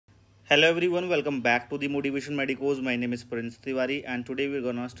Hello everyone, welcome back to the Motivation Medicos. My name is Prince Tiwari and today we're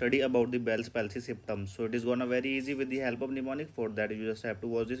gonna study about the Bell's palsy symptoms. So it is gonna very easy with the help of mnemonic. For that you just have to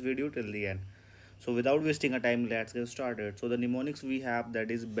watch this video till the end. So without wasting a time, let's get started. So the mnemonics we have, that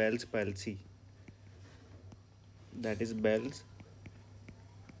is Bell's palsy. That is Bell's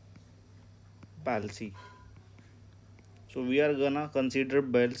palsy. So we are gonna consider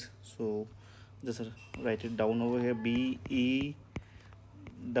Bell's. So just write it down over here,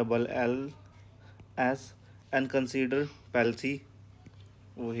 BELLS, and consider palsy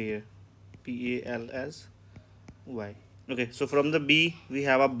over here, PALSY. Okay, so from the B we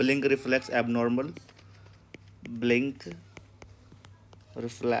have a blink reflex abnormal, blink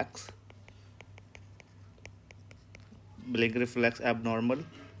reflex, blink reflex abnormal,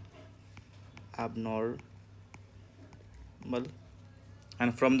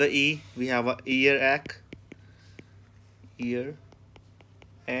 and from the E we have a ear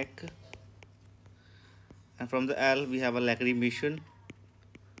ache, and from the L we have a lacrimation,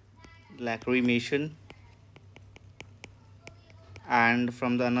 and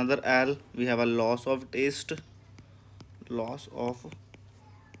from the another L we have a loss of taste,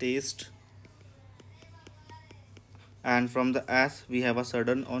 and from the S we have a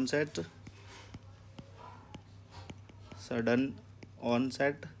sudden onset,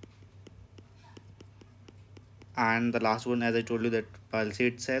 and the last one, as I told you, that palsy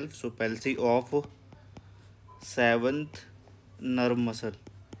itself. So palsy of seventh nerve muscles.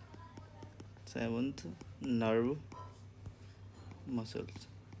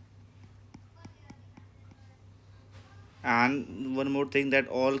 And one more thing, that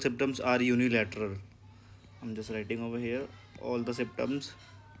all symptoms are unilateral. I'm just writing over here all the symptoms.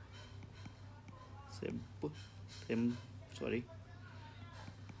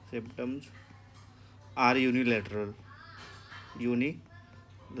 Symptoms are unilateral.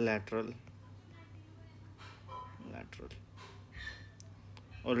 Unilateral.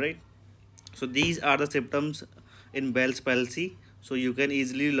 All right. So these are the symptoms in Bell's palsy. So you can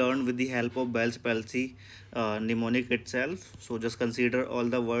easily learn with the help of Bell's palsy mnemonic itself. So just consider all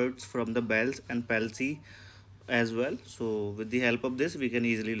the words from the Bell's and palsy as well. So with the help of this we can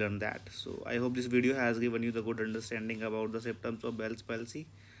easily learn that. So I hope this video has given you the good understanding about the symptoms of Bell's palsy,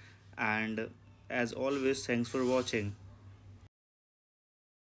 and as always, thanks for watching.